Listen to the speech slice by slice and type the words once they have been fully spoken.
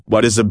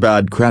What is a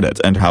bad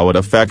credit and how it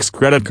affects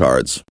credit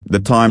cards?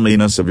 The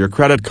timeliness of your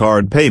credit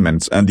card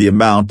payments and the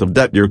amount of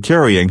debt you're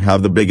carrying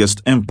have the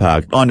biggest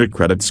impact on your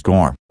credit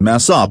score.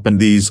 Mess up in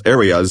these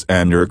areas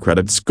and your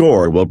credit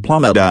score will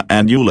plummet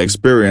and you'll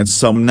experience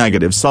some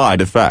negative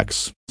side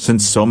effects.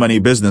 Since so many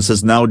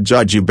businesses now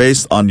judge you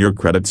based on your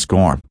credit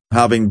score,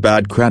 having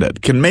bad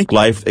credit can make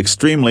life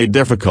extremely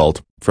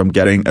difficult, from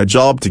getting a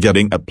job to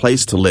getting a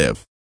place to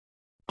live.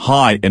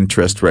 High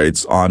interest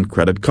rates on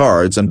credit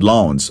cards and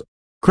loans.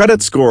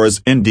 Credit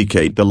scores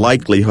indicate the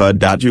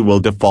likelihood that you will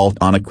default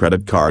on a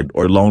credit card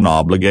or loan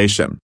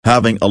obligation.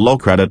 Having a low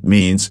credit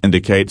means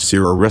indicates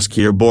you're a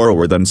riskier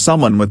borrower than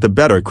someone with a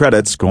better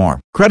credit score.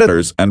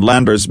 Creditors and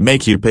lenders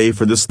make you pay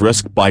for this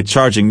risk by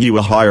charging you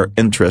a higher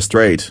interest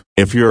rate.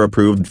 If you're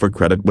approved for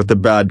credit with a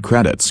bad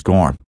credit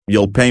score,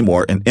 you'll pay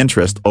more in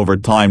interest over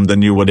time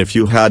than you would if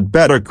you had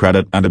better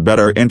credit and a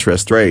better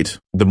interest rate.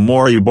 The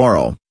more you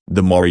borrow,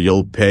 the more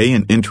you'll pay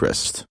in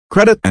interest.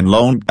 Credit and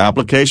loan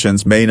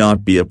applications may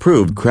not be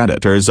approved.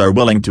 Creditors are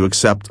willing to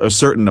accept a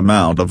certain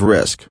amount of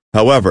risk.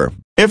 However,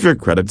 if your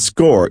credit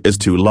score is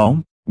too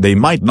low, they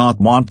might not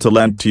want to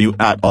lend to you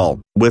at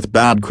all. With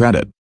bad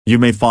credit, you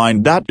may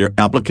find that your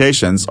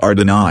applications are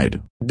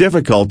denied.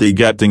 Difficulty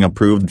getting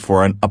approved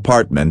for an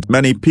apartment.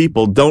 Many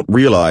people don't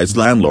realize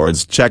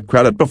landlords check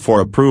credit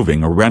before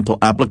approving a rental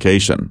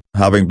application.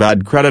 Having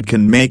bad credit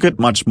can make it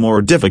much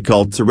more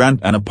difficult to rent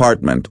an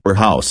apartment or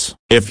house.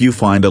 If you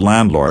find a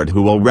landlord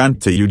who will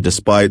rent to you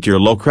despite your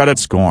low credit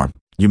score,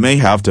 you may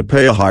have to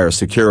pay a higher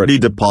security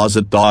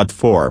deposit.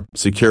 4.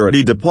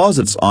 Security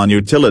deposits on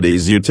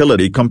utilities.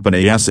 Utility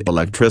companies,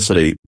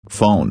 electricity,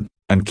 phone,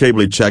 and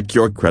cable check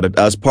your credit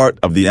as part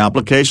of the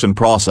application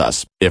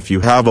process. If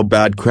you have a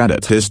bad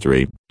credit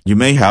history, you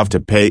may have to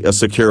pay a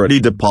security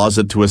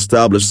deposit to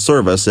establish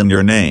service in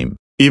your name.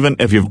 Even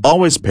if you've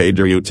always paid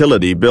your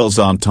utility bills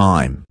on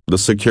time, the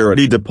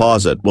security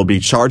deposit will be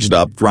charged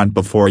up front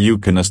before you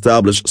can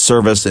establish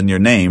service in your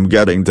name.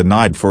 Getting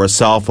denied for a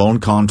cell phone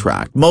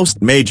contract.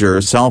 Most major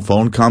cell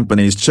phone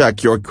companies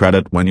check your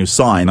credit when you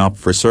sign up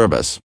for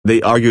service.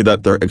 They argue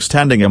that they're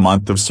extending a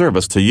month of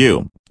service to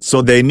you,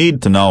 so they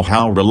need to know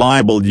how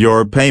reliable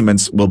your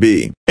payments will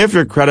be. If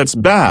your credit's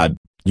bad,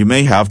 you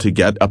may have to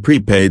get a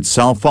prepaid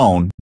cell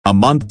phone, a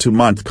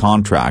month-to-month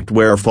contract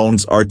where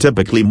phones are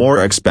typically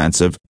more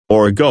expensive,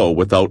 or go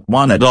without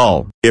one at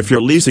all. If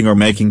you're leasing or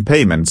making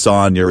payments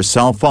on your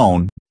cell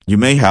phone, you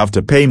may have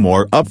to pay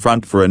more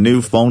upfront for a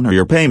new phone, or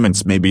your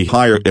payments may be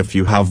higher if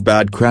you have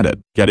bad credit.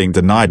 Getting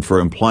denied for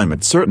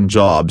employment. Certain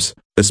jobs,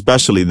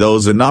 especially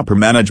those in upper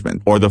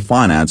management or the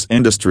finance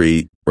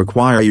industry,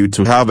 require you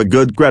to have a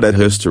good credit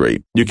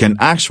history. You can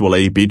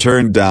actually be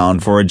turned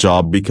down for a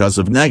job because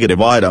of negative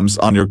items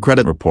on your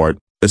credit report,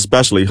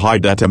 especially high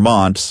debt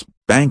amounts,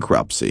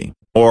 bankruptcy,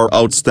 or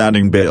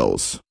outstanding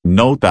bills.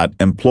 Note that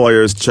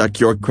employers check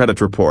your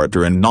credit report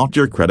and not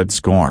your credit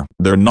score.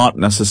 They're not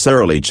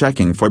necessarily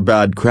checking for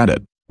bad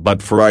credit,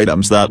 but for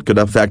items that could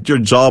affect your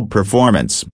job performance.